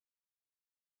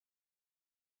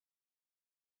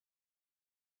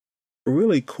A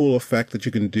really cool effect that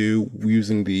you can do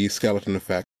using the skeleton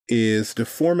effect is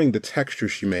deforming the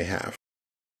textures you may have.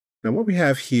 Now what we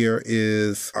have here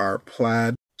is our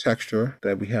plaid texture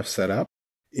that we have set up.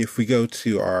 If we go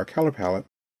to our color palette,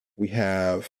 we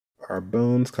have our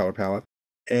bones color palette,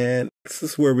 and this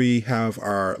is where we have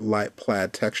our light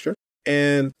plaid texture.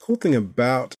 And the cool thing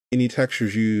about any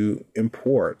textures you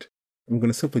import, I'm going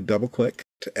to simply double click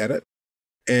to edit,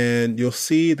 and you'll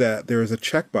see that there is a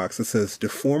checkbox that says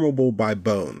Deformable by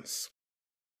Bones.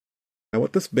 Now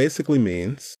what this basically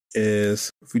means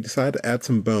is if we decide to add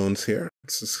some bones here,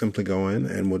 let's just simply go in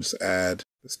and we'll just add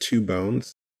just 2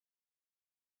 bones.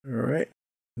 All right,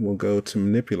 we'll go to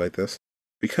manipulate this.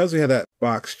 Because we have that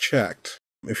box checked,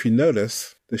 if you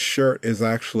notice, the shirt is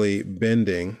actually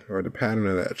bending, or the pattern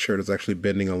of that shirt is actually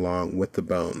bending along with the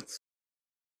bones.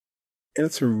 And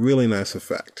it's a really nice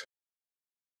effect.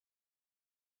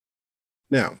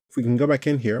 Now, if we can go back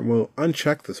in here, we'll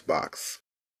uncheck this box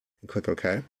and click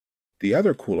OK. The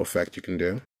other cool effect you can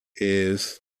do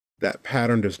is that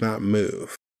pattern does not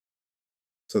move.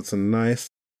 So it's a nice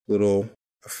little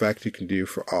effect you can do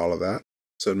for all of that.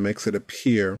 So it makes it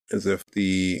appear as if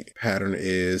the pattern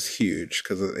is huge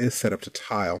because it is set up to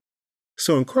tile.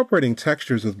 So incorporating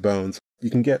textures with bones, you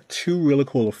can get 2 really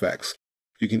cool effects.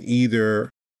 You can either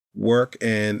work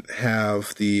and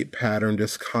have the pattern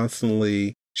just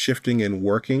constantly shifting and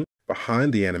working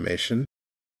behind the animation,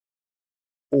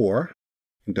 or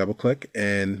you can double click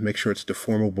and make sure it's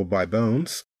deformable by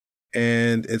bones.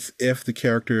 And it's if the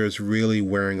character is really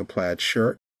wearing a plaid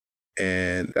shirt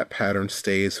and that pattern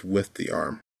stays with the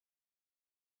arm.